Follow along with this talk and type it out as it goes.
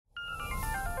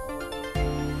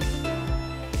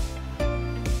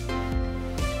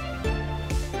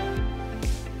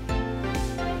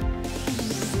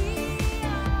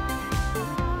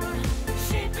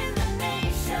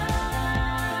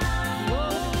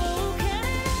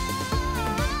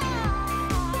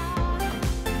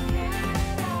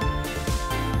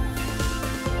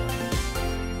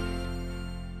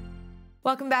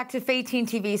Welcome back to Faytene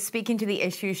TV, speaking to the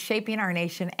issues shaping our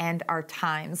nation and our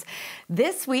times.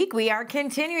 This week, we are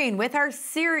continuing with our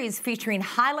series featuring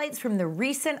highlights from the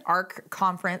recent ARC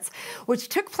conference, which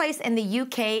took place in the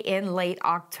UK in late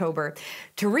October.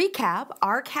 To recap,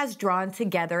 ARC has drawn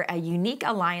together a unique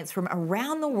alliance from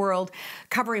around the world,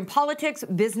 covering politics,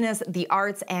 business, the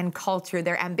arts, and culture.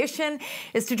 Their ambition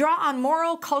is to draw on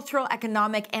moral, cultural,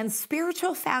 economic, and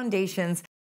spiritual foundations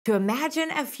to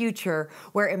imagine a future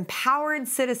where empowered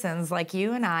citizens like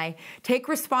you and I take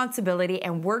responsibility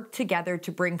and work together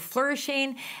to bring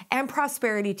flourishing and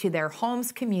prosperity to their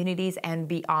homes, communities, and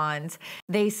beyond.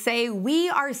 They say we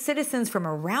are citizens from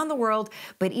around the world,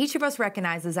 but each of us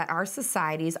recognizes that our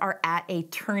societies are at a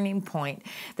turning point.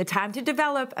 The time to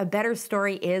develop a better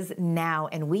story is now,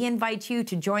 and we invite you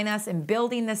to join us in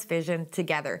building this vision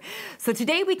together. So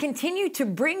today we continue to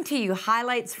bring to you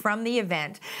highlights from the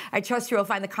event. I trust you will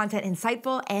find the content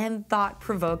insightful and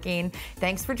thought-provoking.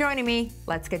 Thanks for joining me.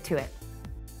 Let's get to it.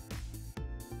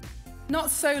 Not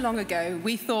so long ago,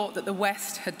 we thought that the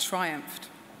West had triumphed.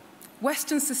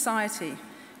 Western society,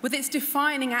 with its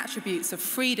defining attributes of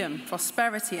freedom,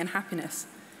 prosperity, and happiness,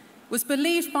 was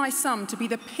believed by some to be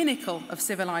the pinnacle of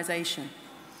civilization.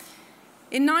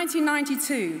 In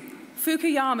 1992,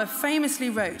 Fukuyama famously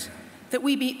wrote that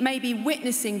we may be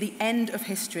witnessing the end of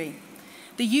history,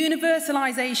 the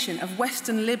universalization of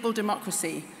Western liberal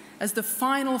democracy as the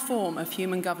final form of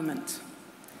human government.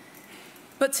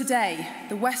 But today,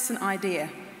 the Western idea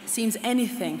seems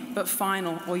anything but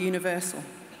final or universal.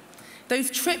 Those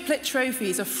triplet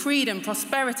trophies of freedom,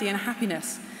 prosperity, and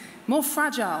happiness, more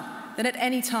fragile than at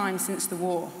any time since the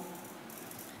war.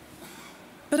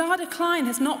 But our decline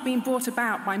has not been brought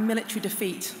about by military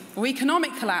defeat or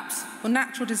economic collapse or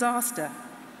natural disaster.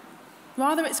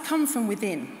 Rather, it's come from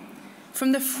within,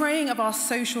 from the fraying of our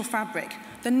social fabric,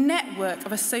 the network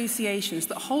of associations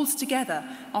that holds together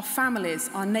our families,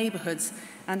 our neighborhoods,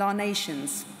 and our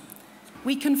nations.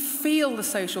 We can feel the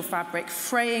social fabric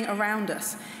fraying around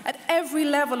us at every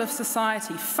level of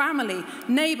society, family,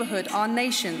 neighborhood, our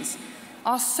nations.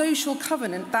 Our social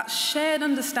covenant, that shared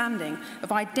understanding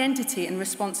of identity and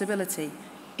responsibility,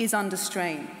 is under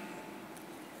strain.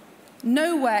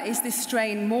 Nowhere is this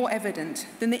strain more evident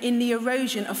than in the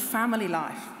erosion of family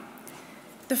life.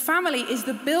 The family is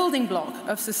the building block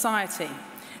of society.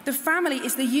 The family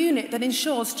is the unit that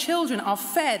ensures children are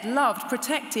fed, loved,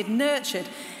 protected, nurtured,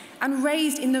 and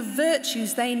raised in the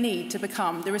virtues they need to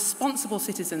become the responsible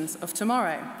citizens of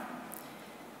tomorrow.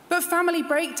 But family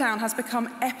breakdown has become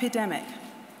epidemic,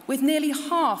 with nearly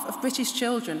half of British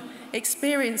children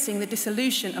experiencing the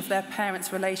dissolution of their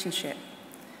parents' relationship.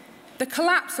 The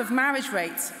collapse of marriage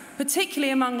rates,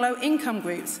 particularly among low-income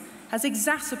groups, has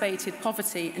exacerbated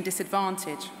poverty and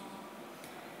disadvantage.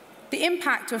 The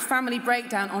impact of family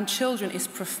breakdown on children is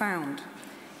profound.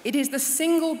 It is the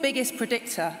single biggest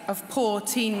predictor of poor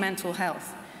teen mental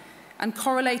health and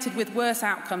correlated with worse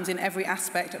outcomes in every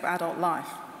aspect of adult life.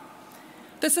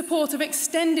 The support of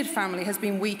extended family has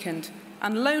been weakened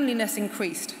and loneliness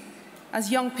increased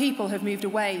as young people have moved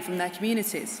away from their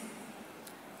communities.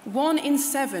 1 in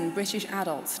 7 British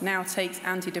adults now takes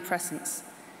antidepressants,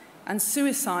 and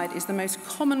suicide is the most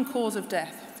common cause of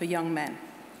death for young men.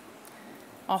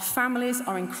 Our families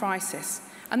are in crisis,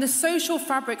 and the social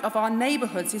fabric of our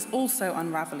neighborhoods is also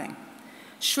unraveling.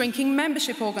 Shrinking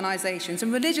membership organizations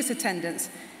and religious attendance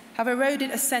have eroded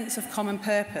a sense of common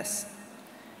purpose.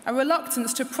 A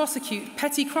reluctance to prosecute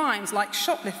petty crimes like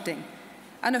shoplifting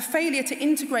and a failure to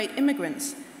integrate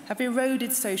immigrants have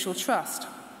eroded social trust.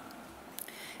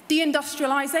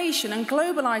 Deindustrialization and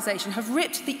globalization have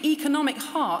ripped the economic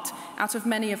heart out of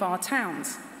many of our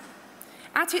towns.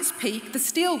 At its peak, the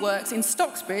steelworks in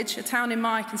Stocksbridge, a town in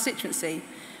my constituency,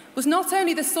 was not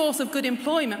only the source of good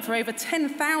employment for over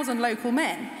 10,000 local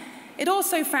men, it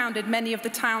also founded many of the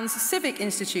town's civic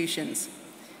institutions.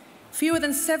 Fewer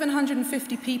than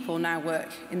 750 people now work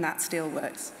in that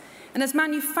steelworks, and as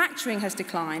manufacturing has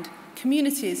declined,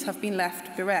 communities have been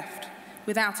left bereft,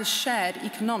 without a shared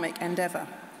economic endeavor.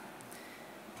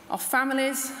 Our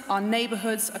families, our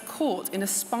neighborhoods are caught in a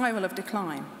spiral of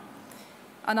decline.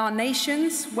 And our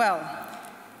nations, well,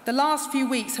 the last few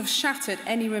weeks have shattered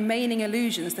any remaining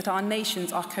illusions that our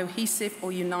nations are cohesive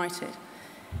or united,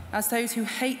 as those who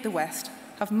hate the West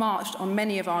have marched on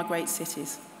many of our great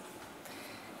cities.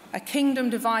 A kingdom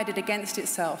divided against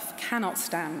itself cannot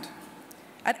stand.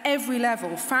 At every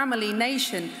level, family,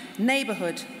 nation,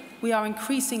 neighborhood, we are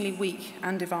increasingly weak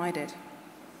and divided.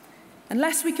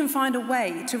 Unless we can find a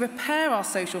way to repair our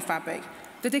social fabric,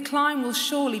 the decline will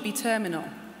surely be terminal.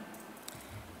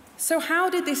 So how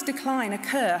did this decline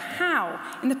occur? How,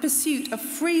 in the pursuit of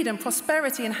freedom,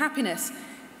 prosperity, and happiness,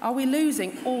 Are we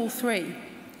losing all three?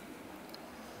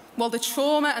 While the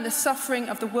trauma and the suffering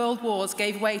of the world wars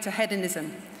gave way to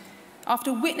hedonism,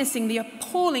 after witnessing the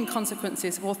appalling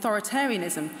consequences of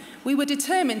authoritarianism, we were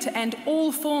determined to end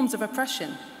all forms of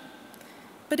oppression.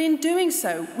 But in doing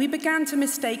so, we began to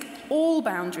mistake all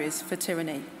boundaries for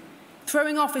tyranny,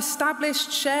 throwing off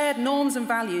established, shared norms and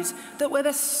values that were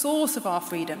the source of our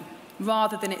freedom,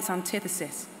 rather than its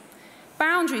antithesis.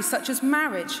 Boundaries such as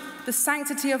marriage, the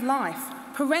sanctity of life,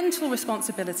 parental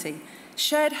responsibility,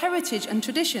 shared heritage and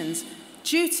traditions,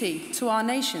 duty to our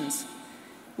nations.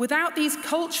 Without these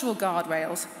cultural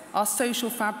guardrails, our social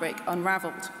fabric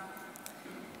unraveled.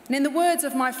 And in the words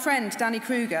of my friend Danny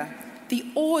Kruger, the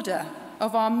order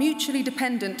of our mutually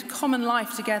dependent common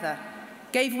life together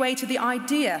gave way to the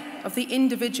idea of the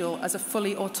individual as a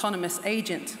fully autonomous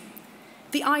agent.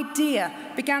 The idea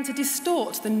began to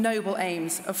distort the noble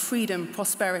aims of freedom,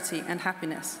 prosperity, and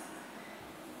happiness.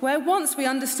 Where once we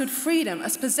understood freedom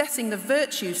as possessing the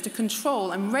virtues to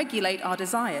control and regulate our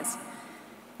desires,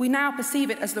 we now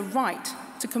perceive it as the right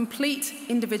to complete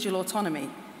individual autonomy,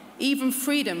 even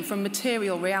freedom from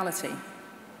material reality.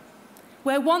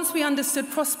 Where once we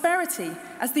understood prosperity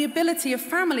as the ability of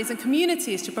families and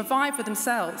communities to provide for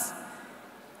themselves,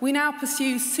 we now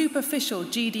pursue superficial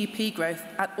GDP growth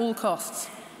at all costs,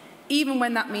 even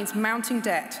when that means mounting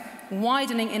debt,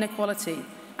 widening inequality,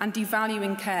 and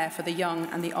devaluing care for the young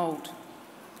and the old.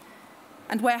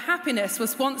 And where happiness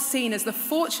was once seen as the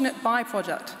fortunate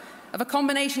byproduct of a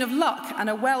combination of luck and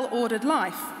a well-ordered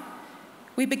life,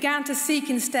 we began to seek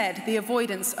instead the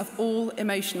avoidance of all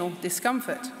emotional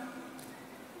discomfort.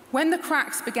 When the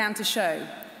cracks began to show,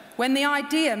 when the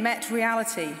idea met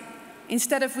reality,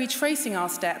 instead of retracing our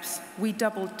steps, we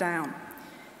doubled down.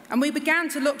 And we began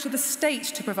to look to the state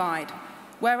to provide,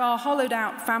 where our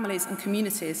hollowed-out families and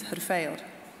communities had failed.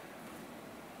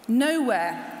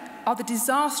 Nowhere are the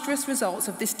disastrous results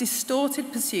of this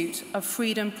distorted pursuit of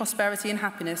freedom, prosperity, and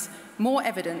happiness more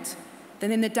evident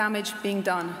than in the damage being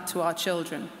done to our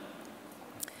children.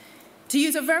 To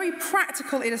use a very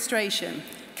practical illustration,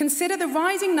 consider the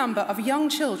rising number of young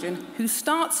children who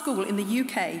start school in the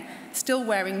UK still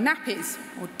wearing nappies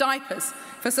or diapers,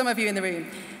 for some of you in the room.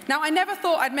 Now, I never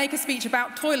thought I'd make a speech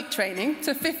about toilet training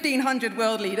to 1,500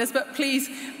 world leaders, but please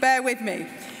bear with me.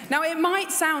 Now, it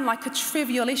might sound like a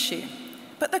trivial issue,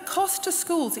 but the cost to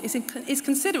schools is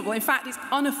considerable. In fact, it's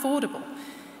unaffordable,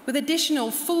 with additional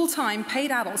full-time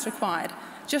paid adults required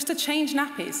just to change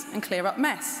nappies and clear up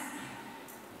mess.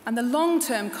 And the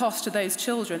long-term cost to those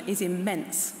children is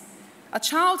immense. A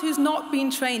child who's not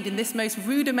been trained in this most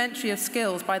rudimentary of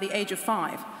skills by the age of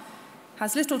 5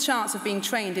 has little chance of being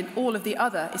trained in all of the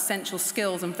other essential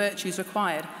skills and virtues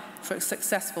required for a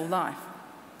successful life.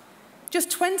 Just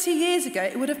 20 years ago,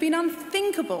 it would have been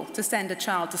unthinkable to send a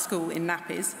child to school in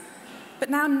nappies, but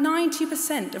now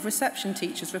 90% of reception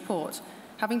teachers report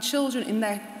having children in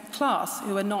their class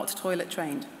who are not toilet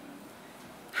trained.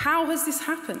 How has this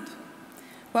happened?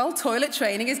 Well, toilet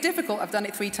training is difficult. I've done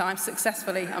it 3 times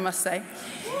successfully, I must say.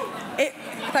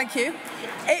 Thank you.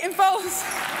 It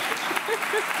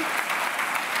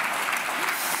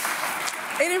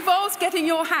involves getting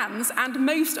your hands and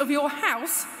most of your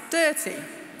house dirty.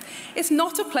 It's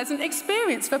not a pleasant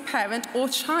experience for parent or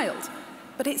child,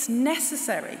 but it's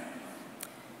necessary.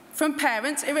 From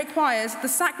parents, it requires the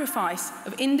sacrifice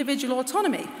of individual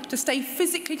autonomy to stay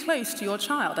physically close to your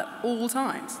child at all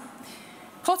times.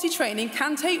 Potty training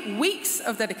can take weeks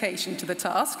of dedication to the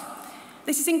task.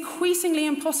 This is increasingly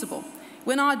impossible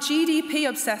when our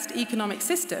GDP-obsessed economic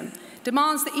system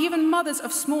demands that even mothers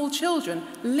of small children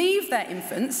leave their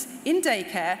infants in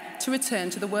daycare to return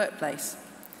to the workplace.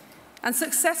 And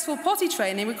successful potty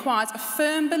training requires a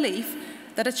firm belief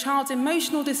that a child's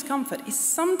emotional discomfort is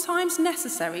sometimes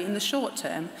necessary in the short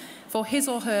term for his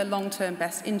or her long-term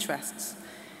best interests.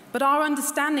 But our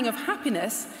understanding of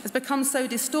happiness has become so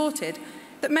distorted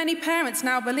that many parents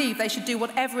now believe they should do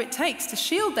whatever it takes to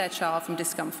shield their child from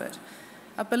discomfort,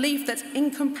 a belief that's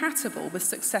incompatible with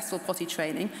successful potty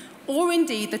training, or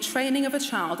indeed the training of a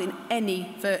child in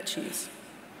any virtues.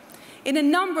 In a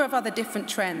number of other different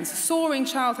trends, soaring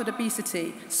childhood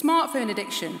obesity, smartphone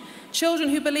addiction, children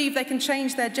who believe they can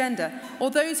change their gender, or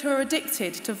those who are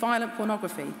addicted to violent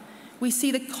pornography, we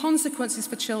see the consequences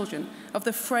for children of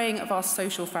the fraying of our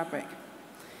social fabric.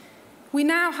 We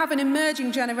now have an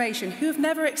emerging generation who have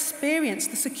never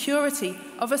experienced the security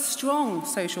of a strong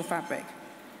social fabric,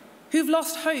 who've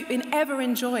lost hope in ever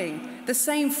enjoying the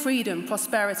same freedom,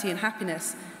 prosperity, and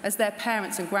happiness as their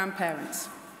parents and grandparents.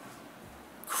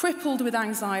 Crippled with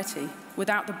anxiety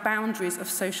without the boundaries of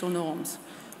social norms,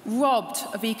 robbed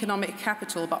of economic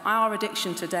capital by our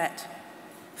addiction to debt,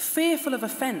 fearful of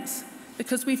offence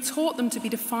because we've taught them to be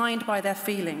defined by their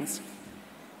feelings.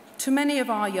 To many of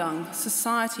our young,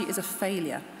 society is a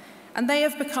failure, and they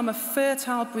have become a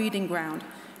fertile breeding ground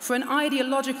for an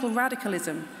ideological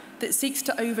radicalism that seeks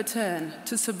to overturn,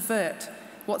 to subvert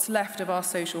what's left of our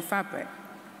social fabric.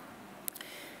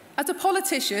 As a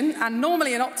politician, and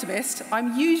normally an optimist,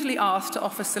 I'm usually asked to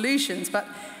offer solutions, but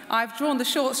I've drawn the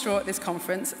short straw at this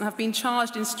conference and have been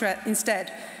charged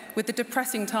instead with the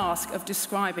depressing task of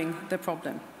describing the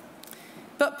problem.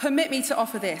 But permit me to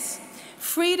offer this.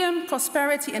 Freedom,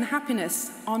 prosperity, and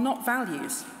happiness are not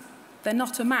values. They're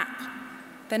not a map.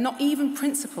 They're not even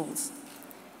principles.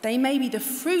 They may be the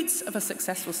fruits of a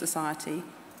successful society,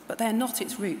 but they're not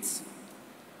its roots.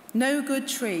 No good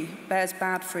tree bears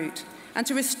bad fruit, and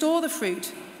to restore the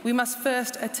fruit, we must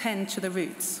first attend to the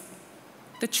roots.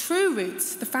 The true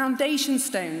roots, the foundation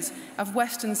stones of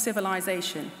Western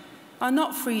civilization, are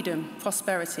not freedom,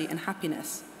 prosperity, and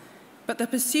happiness, but the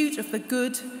pursuit of the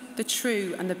good, the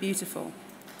true, and the beautiful.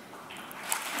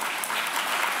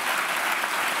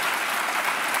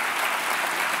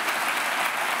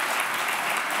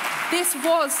 This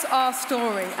was our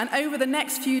story, and over the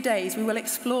next few days we will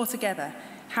explore together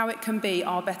how it can be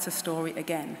our better story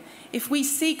again. If we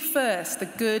seek first the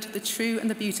good, the true, and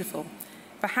the beautiful,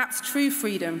 perhaps true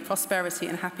freedom, prosperity,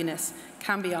 and happiness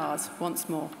can be ours once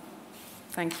more.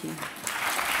 Thank you.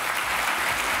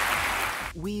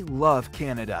 We love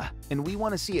Canada, and we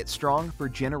want to see it strong for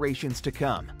generations to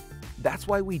come. That's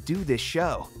why we do this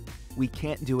show. We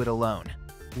can't do it alone.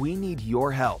 We need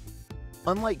your help.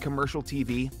 Unlike commercial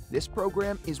TV, this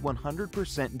program is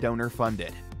 100%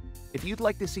 donor-funded. If you'd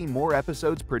like to see more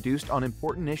episodes produced on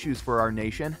important issues for our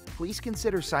nation, please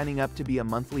consider signing up to be a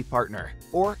monthly partner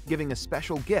or giving a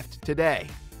special gift today.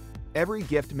 Every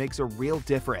gift makes a real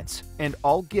difference, and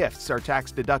all gifts are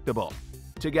tax-deductible.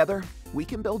 Together, we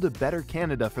can build a better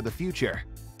Canada for the future.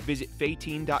 Visit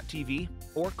Faytene.tv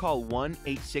or call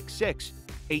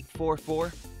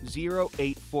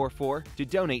 1-866-844-0844 to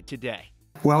donate today.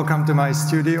 Welcome to my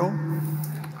studio.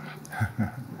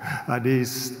 At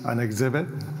least an exhibit.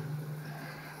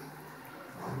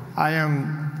 I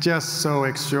am just so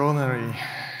extraordinarily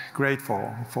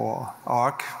grateful for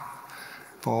ARC,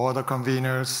 for all the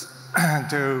conveners,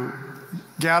 to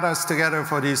get us together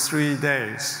for these 3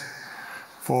 days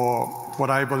for what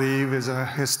I believe is a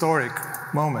historic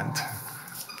moment.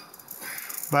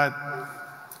 But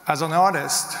as an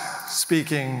artist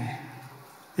speaking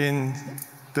in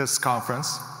this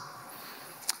conference,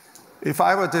 if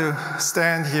I were to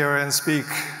stand here and speak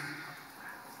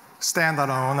stand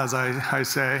alone, as I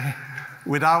say,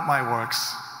 without my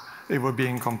works, it would be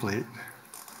incomplete.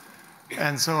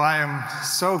 And so I am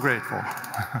so grateful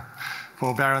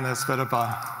for Baroness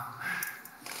Philippa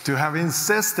to have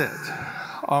insisted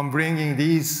on bringing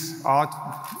these art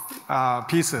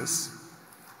pieces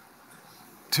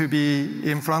to be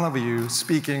in front of you,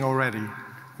 speaking already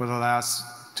for the last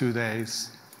 2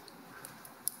 days.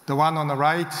 The one on the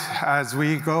right, as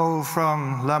we go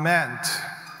from lament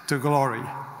to glory,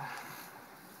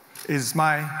 is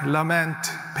my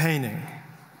lament painting.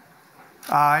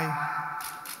 I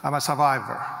am a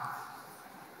survivor.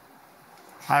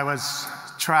 I was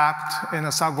trapped in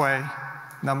a subway,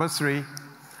 number 3,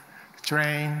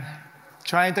 train,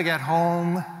 trying to get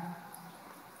home,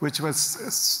 which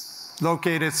was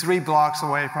located 3 blocks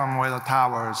away from where the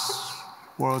towers,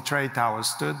 World Trade Towers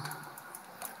stood.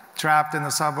 Trapped in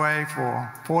the subway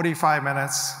for 45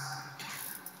 minutes,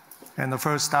 and the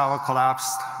first tower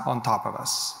collapsed on top of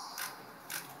us.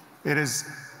 It is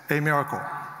a miracle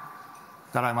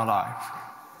that I'm alive.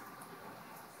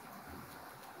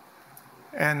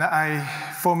 And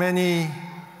for many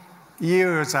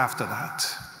years after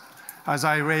that, as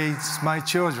I raised my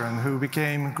children who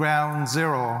became ground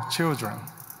zero children,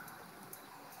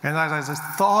 and as I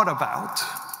thought about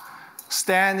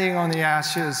standing on the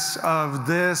ashes of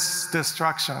this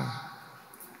destruction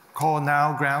called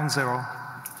now ground zero,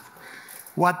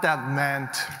 what that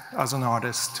meant as an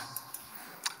artist.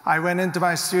 I went into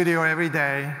my studio every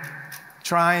day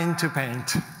trying to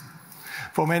paint.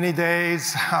 For many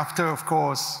days after, of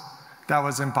course, that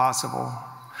was impossible.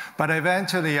 But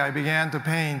eventually I began to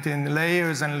paint in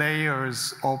layers and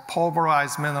layers of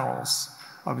pulverized minerals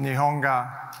of Nihonga,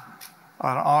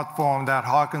 an art form that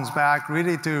harkens back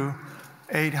really to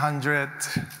 800,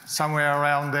 somewhere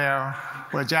around there,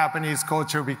 where Japanese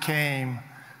culture became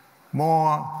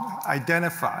more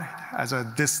identified as a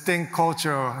distinct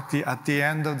culture at the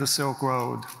end of the Silk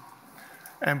Road.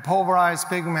 And pulverized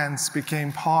pigments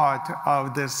became part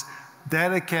of this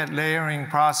delicate layering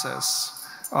process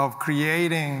of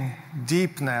creating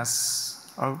deepness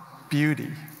of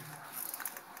beauty.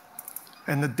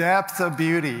 and the depth of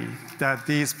beauty that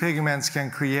these pigments can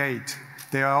create.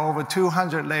 There are over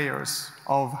 200 layers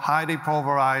of highly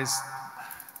pulverized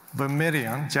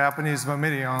vermilion, Japanese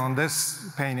vermilion, on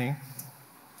this painting.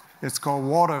 It's called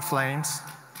water flames.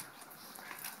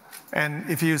 And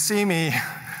if you see me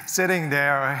sitting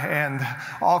there and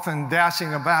often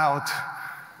dashing about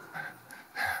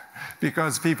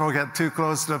because people get too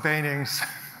close to the paintings,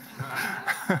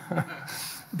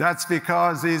 that's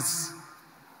because these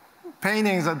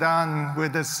paintings are done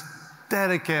with this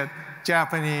delicate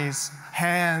Japanese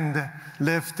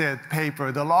hand-lifted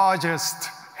paper, the largest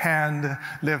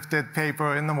hand-lifted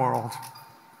paper in the world.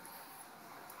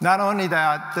 Not only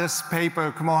that, this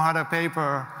paper, Kumohara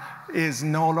paper, is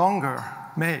no longer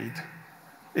made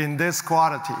in this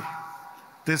quality.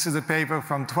 This is a paper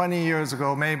from 20 years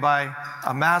ago made by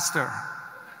a master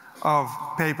of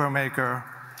paper maker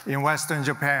in Western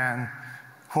Japan.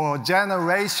 For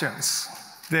generations,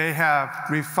 they have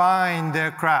refined their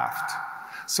craft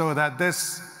so that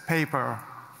this paper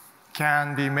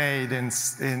can be made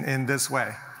in this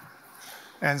way.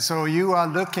 And so you are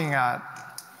looking at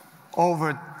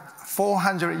over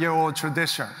 400-year-old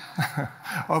tradition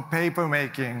of paper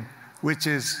making, which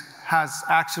has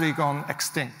actually gone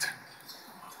extinct.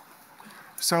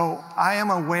 So I am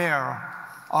aware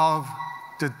of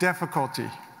the difficulty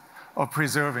of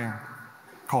preserving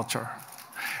culture.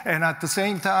 And at the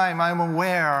same time, I'm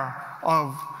aware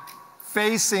of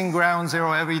facing ground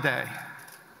zero every day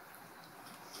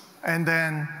and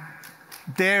then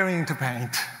daring to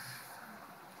paint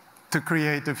to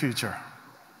create the future.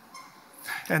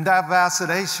 And that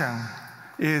vacillation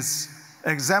is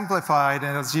exemplified,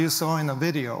 as you saw in the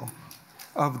video,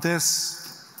 of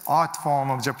this art form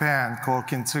of Japan called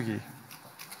kintsugi.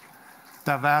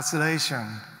 The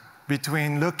vacillation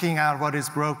between looking at what is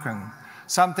broken,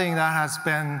 something that has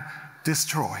been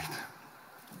destroyed,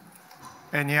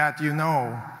 and yet you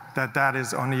know that that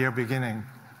is only a beginning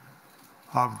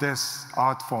of this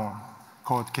art form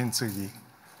called kintsugi.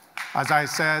 As I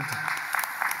said,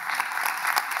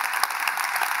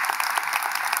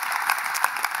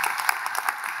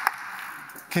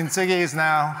 kintsugi is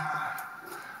now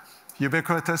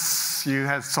ubiquitous. You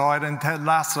saw it in Ted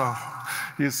Lasso.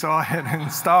 You saw it in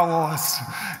Star Wars.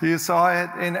 You saw it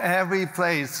in every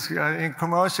place, in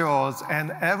commercials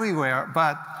and everywhere.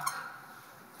 But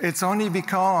it's only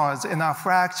because in our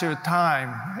fractured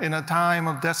time, in a time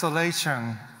of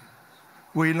desolation,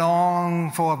 we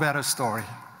long for a better story.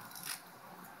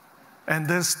 And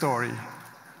this story,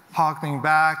 harkening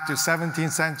back to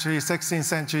 17th century, 16th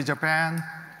century Japan,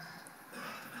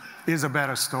 is a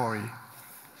better story.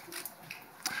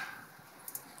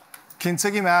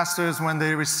 Kintsugi masters, when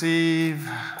they receive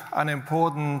an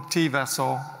important tea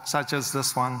vessel, such as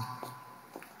this one,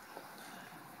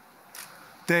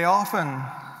 they often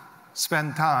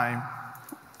spend time.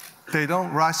 They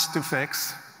don't rush to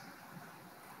fix.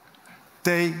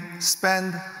 They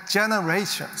spend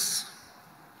generations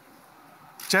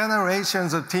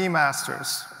of tea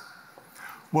masters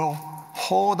will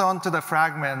hold on to the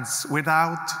fragments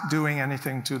without doing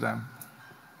anything to them,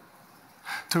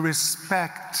 to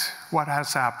respect what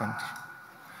has happened,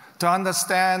 to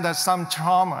understand that some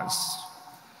traumas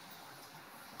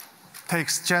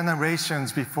takes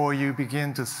generations before you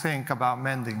begin to think about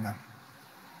mending them.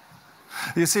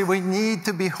 You see, we need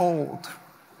to behold.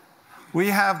 We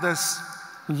have this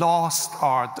lost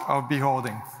art of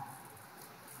beholding.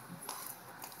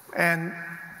 And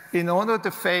in order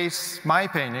to face my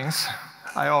paintings,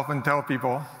 I often tell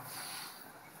people,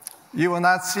 you will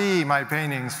not see my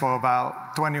paintings for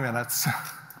about 20 minutes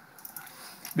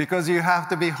because you have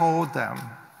to behold them.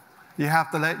 You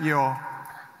have to let your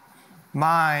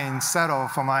mind settle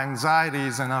from our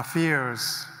anxieties and our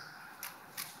fears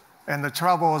and the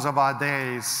troubles of our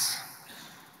days,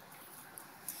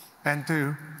 and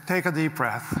to take a deep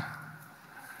breath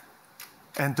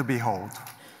and to behold.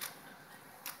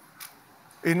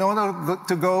 In order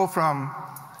to go from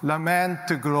lament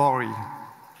to glory,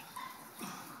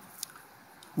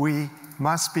 we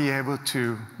must be able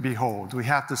to behold. We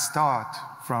have to start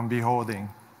from beholding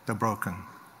the broken.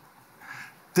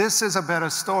 This is a better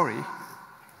story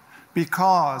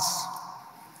because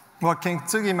what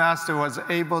Kintsugi Master was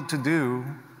able to do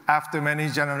after many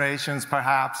generations,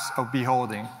 perhaps, of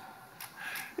beholding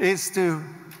is to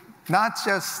not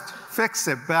just fix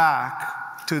it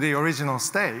back to the original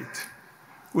state,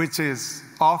 which is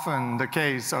often the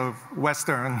case of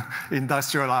Western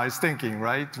industrialized thinking,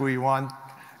 right? We want,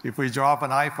 if we drop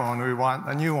an iPhone, we want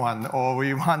a new one, or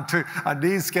we want to at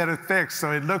least get it fixed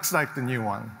so it looks like the new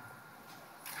one.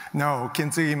 No,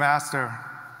 Kintsugi Master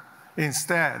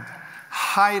instead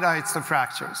highlights the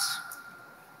fractures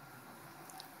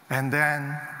And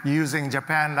then using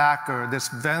Japan lacquer, this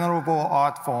venerable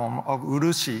art form of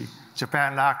urushi,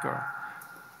 Japan lacquer,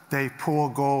 they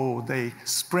pour gold, they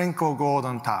sprinkle gold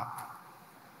on top.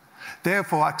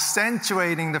 Therefore,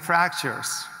 accentuating the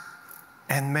fractures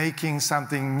and making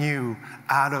something new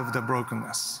out of the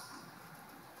brokenness.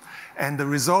 And the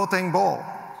resulting bowl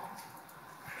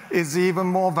is even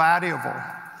more valuable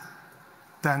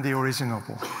than the original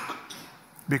bowl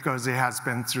because it has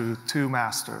been through two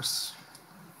masters.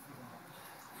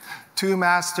 Two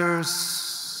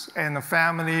masters and a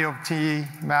family of tea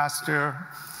master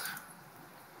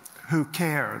who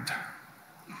cared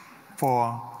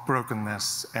for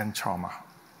brokenness and trauma.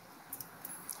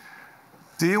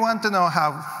 Do you want to know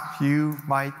how you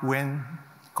might win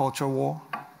culture war?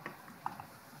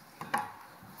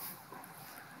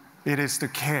 It is to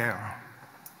care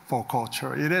for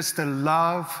culture. It is to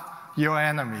love your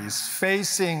enemies,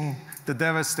 facing the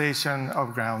devastation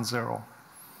of ground zero.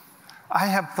 I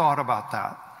have thought about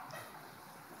that,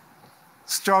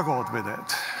 struggled with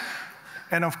it.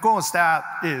 And of course, that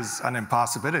is an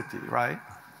impossibility, right?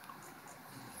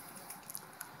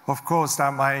 Of course,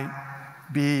 that might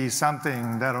be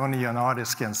something that only an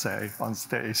artist can say on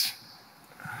stage.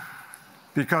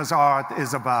 Because art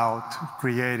is about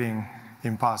creating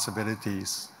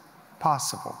impossibilities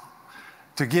possible.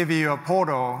 To give you a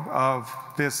portal of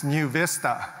this new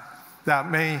vista that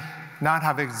may not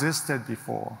have existed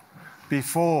before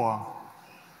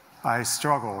I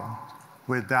struggled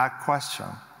with that question,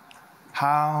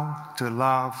 how to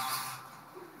love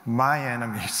my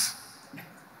enemies,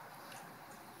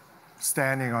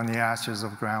 standing on the ashes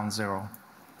of ground zero.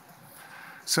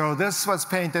 So this was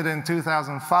painted in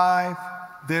 2005,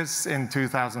 this in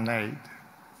 2008.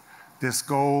 This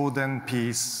golden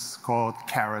piece called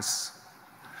charis.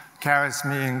 Charis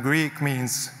in Greek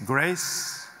means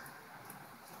grace.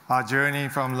 Our journey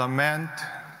from lament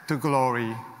to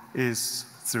glory is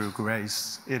through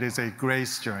grace. It is a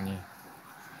grace journey.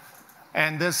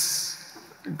 And this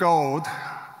gold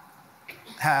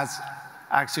has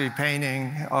actually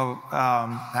painting of,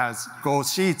 has gold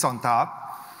sheets on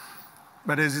top,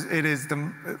 but it is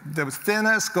the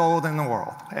thinnest gold in the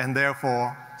world, and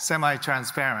therefore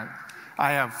semi-transparent.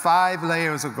 I have 5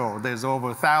 layers of gold. There's over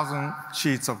 1,000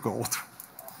 sheets of gold.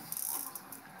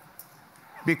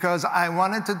 Because I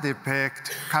wanted to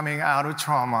depict coming out of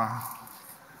trauma,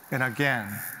 and again,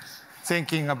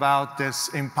 thinking about this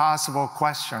impossible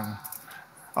question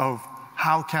of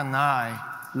how can I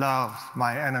love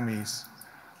my enemies?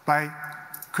 By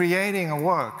creating a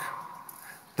work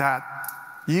that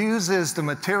uses the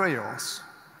materials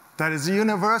that is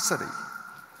universally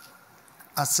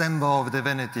a symbol of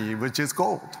divinity, which is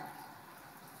gold.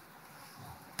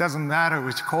 Doesn't matter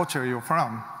which culture you're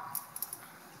from.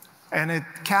 And it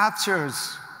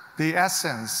captures the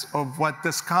essence of what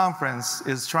this conference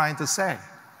is trying to say.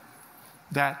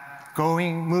 That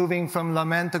moving from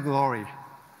lament to glory,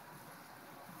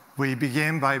 we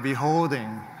begin by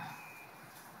beholding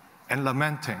and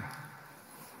lamenting.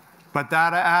 But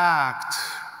that act,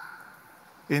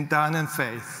 done in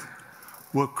faith,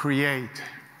 will create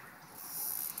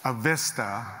a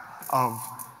vista of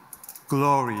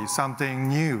glory, something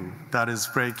new that is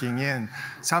breaking in,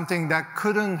 something that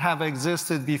couldn't have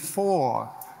existed before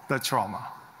the trauma.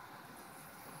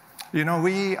 You know,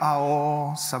 we are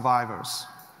all survivors.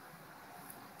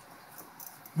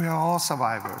 We are all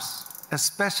survivors,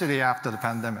 especially after the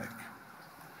pandemic.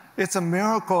 It's a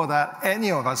miracle that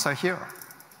any of us are here.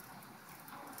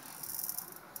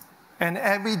 And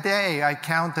every day I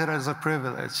count it as a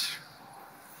privilege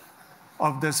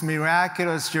of this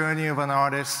miraculous journey of an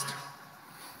artist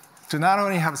to not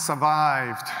only have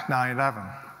survived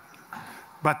 9/11,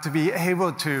 but to be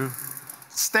able to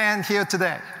stand here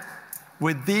today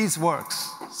with these works,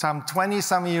 some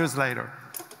 20-some years later,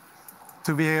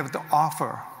 to be able to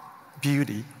offer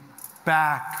beauty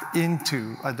back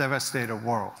into a devastated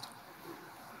world.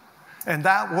 And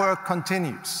that work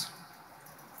continues.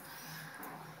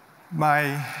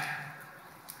 My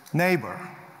neighbor,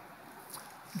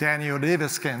 Daniel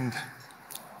Libeskind,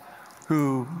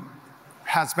 who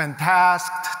has been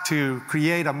tasked to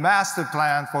create a master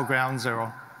plan for Ground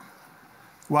Zero,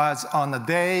 was on the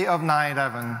day of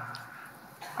 9/11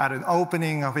 at an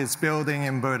opening of his building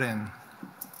in Berlin,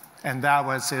 and that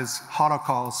was his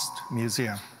Holocaust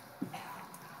Museum.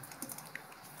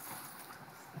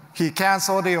 He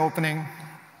canceled the opening,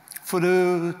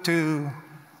 flew to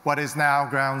what is now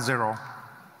Ground Zero,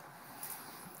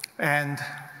 and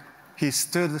he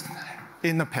stood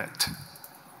in the pit.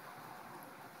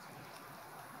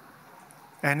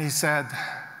 And he said,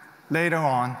 later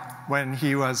on, when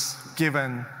he was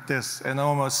given this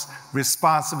enormous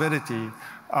responsibility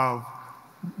of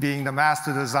being the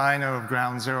master designer of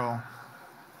Ground Zero,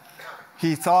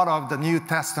 he thought of the New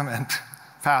Testament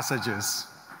passages.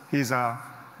 He's a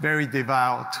very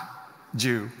devout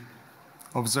Jew,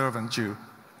 observant Jew.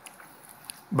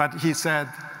 But he said,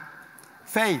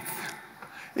 faith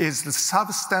is the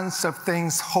substance of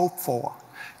things hoped for,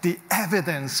 the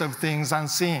evidence of things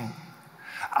unseen.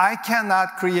 I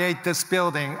cannot create this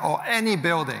building or any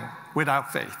building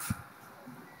without faith.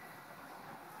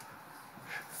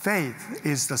 Faith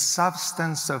is the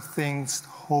substance of things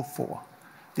hoped for,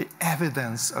 the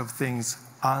evidence of things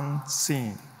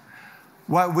unseen.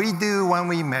 What we do when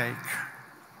we make,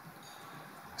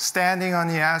 standing on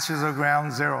the ashes of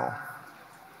Ground Zero,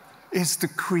 is to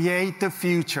create the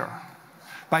future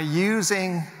by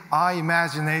using our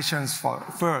imaginations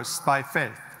first by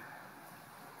faith.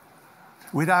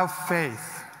 Without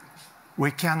faith,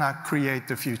 we cannot create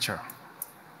the future.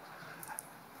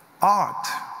 Art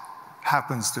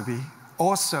happens to be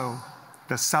also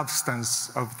the substance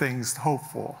of things hoped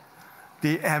for,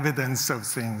 the evidence of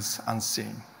things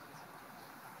unseen.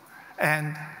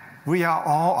 And we are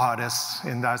all artists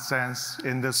in that sense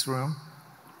in this room,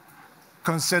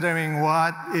 considering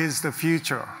what is the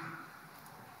future.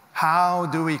 How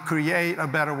do we create a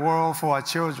better world for our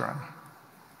children?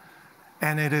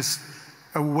 And it is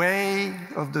a way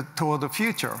toward the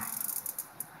future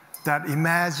that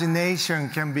imagination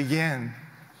can begin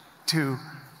to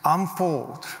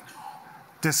unfold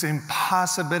this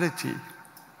impossibility,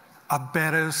 a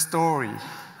better story,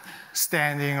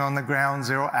 standing on the Ground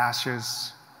Zero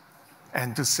ashes,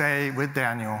 and to say with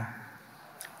Daniel,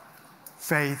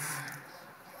 faith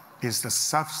is the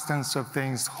substance of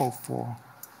things hoped for,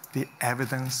 the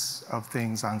evidence of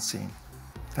things unseen.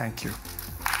 Thank you.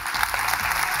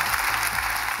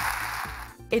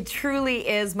 It truly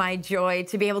is my joy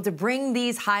to be able to bring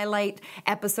these highlight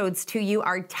episodes to you,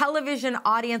 our television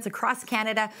audience across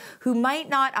Canada who might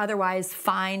not otherwise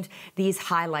find these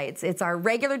highlights. It's our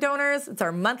regular donors, it's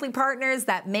our monthly partners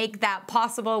that make that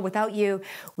possible. Without you,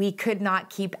 we could not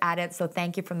keep at it. So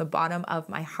thank you from the bottom of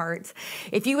my heart.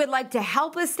 If you would like to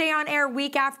help us stay on air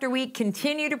week after week,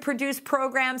 continue to produce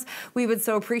programs, we would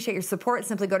so appreciate your support.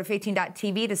 Simply go to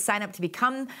Faytene.tv to sign up to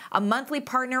become a monthly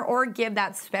partner or give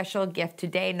that special gift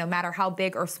today. No matter how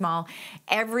big or small,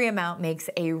 every amount makes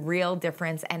a real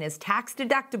difference and is tax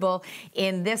deductible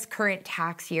in this current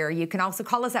tax year. You can also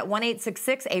call us at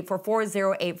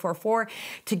 1-866-844-0844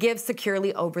 to give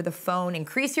securely over the phone.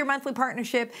 Increase your monthly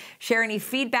partnership, share any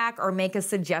feedback, or make a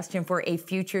suggestion for a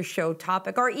future show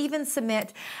topic, or even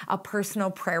submit a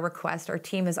personal prayer request. Our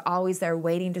team is always there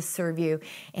waiting to serve you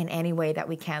in any way that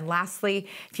we can. Lastly,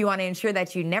 if you want to ensure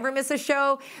that you never miss a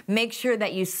show, make sure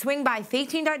that you swing by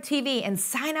Faytene.tv and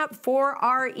sign up for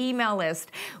our email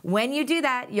list. When you do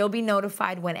that, you'll be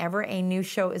notified whenever a new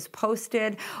show is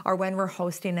posted or when we're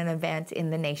hosting an event in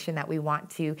the nation that we want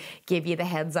to give you the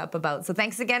heads up about. So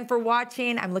thanks again for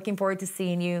watching. I'm looking forward to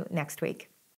seeing you next week.